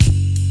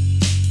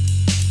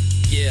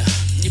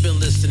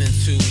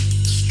listening to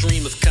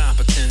Stream of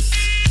Competence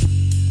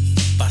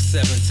by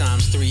 7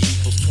 times 3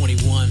 equals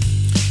 21.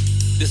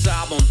 This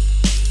album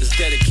is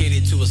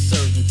dedicated to a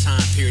certain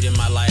time period in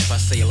my life. I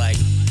say like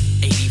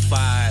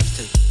 85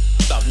 to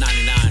about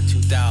 99,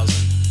 2000.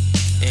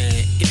 And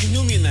if you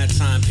knew me in that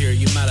time period,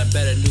 you might have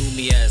better knew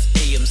me as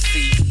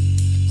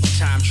AMC,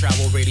 Time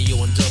Travel Radio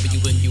on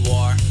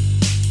WNUR.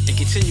 And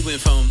continuing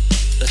from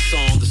the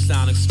song, The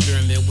Sound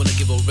Experiment, want to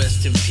give a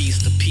rest in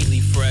peace to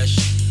Peely Fresh,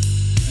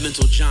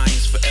 Mental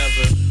Giants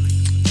Forever.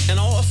 And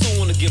I also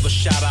want to give a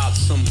shout out to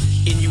some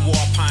NUR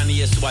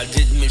pioneers who I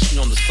didn't mention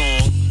on the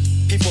song.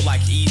 People like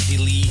Easy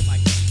Lee,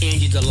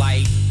 Andy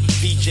Delight,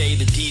 VJ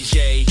the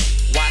DJ,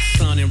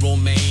 Watson and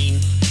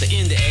Romaine, the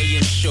In the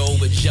AM show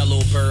with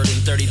Jello Bird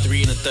and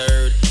 33 and a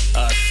third,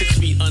 6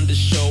 Feet Under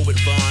show with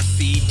Von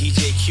C,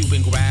 DJ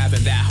Cuban Grab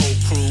and that whole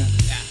crew.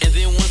 And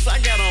then once I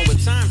got on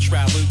with Time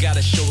Travel, we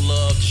gotta show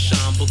love to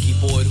Sean Boogie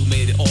Boyd who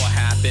made it all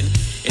happen.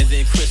 And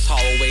then Chris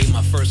Holloway,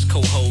 my first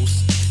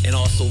co-host, and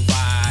also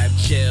Vibe,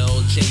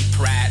 Gel, Jay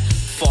Pratt,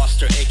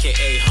 Foster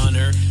aka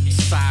Hunter,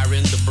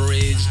 Siren, The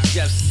Bridge,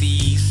 Jeff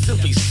C,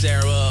 Simply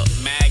Sarah,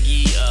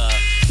 Maggie,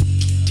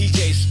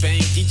 DJ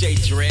Spank, DJ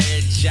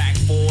Dread, Jack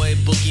Boy,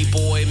 Boogie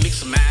Boy,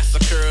 Mix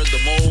Massacre, The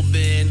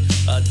Mobin,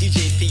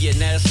 DJ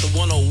Theoness, The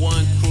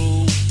 101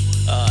 Crew,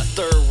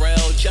 Third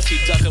Rail, Jesse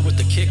Ducker with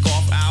the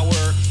Kickoff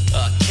Hour,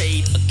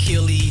 Kate,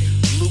 Achille,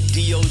 Luke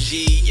DOG,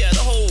 yeah,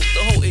 the whole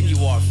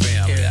NUR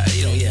fam. Yeah,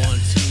 you know,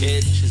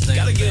 yeah.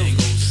 Gotta give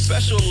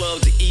special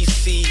love to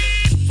EC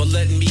for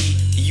letting me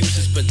use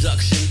his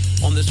production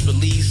on this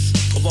release.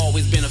 I've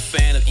always been a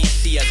fan of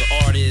EC as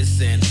an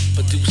artist and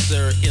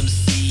producer,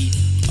 MC.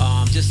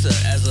 Just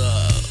as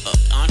a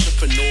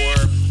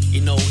entrepreneur,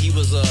 you know, he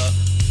was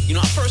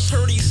I first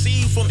heard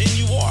EC from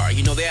NUR.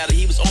 You know,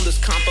 he was on this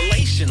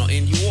compilation on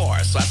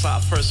NUR, so that's how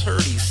I first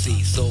heard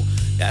EC. So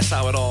that's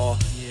how it all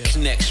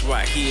connects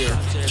right here.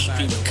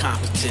 Stream of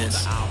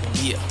Competence.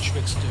 Yeah.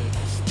 Trickster,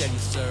 Steady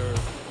Serve,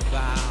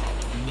 Val,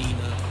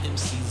 Nina,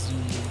 MC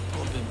Zulu,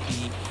 Pumpin'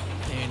 B,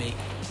 Panic,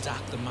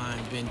 Dr.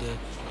 Mindbender,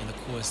 and of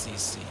course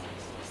EC.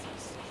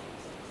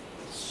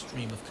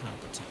 Stream of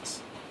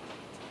Competence.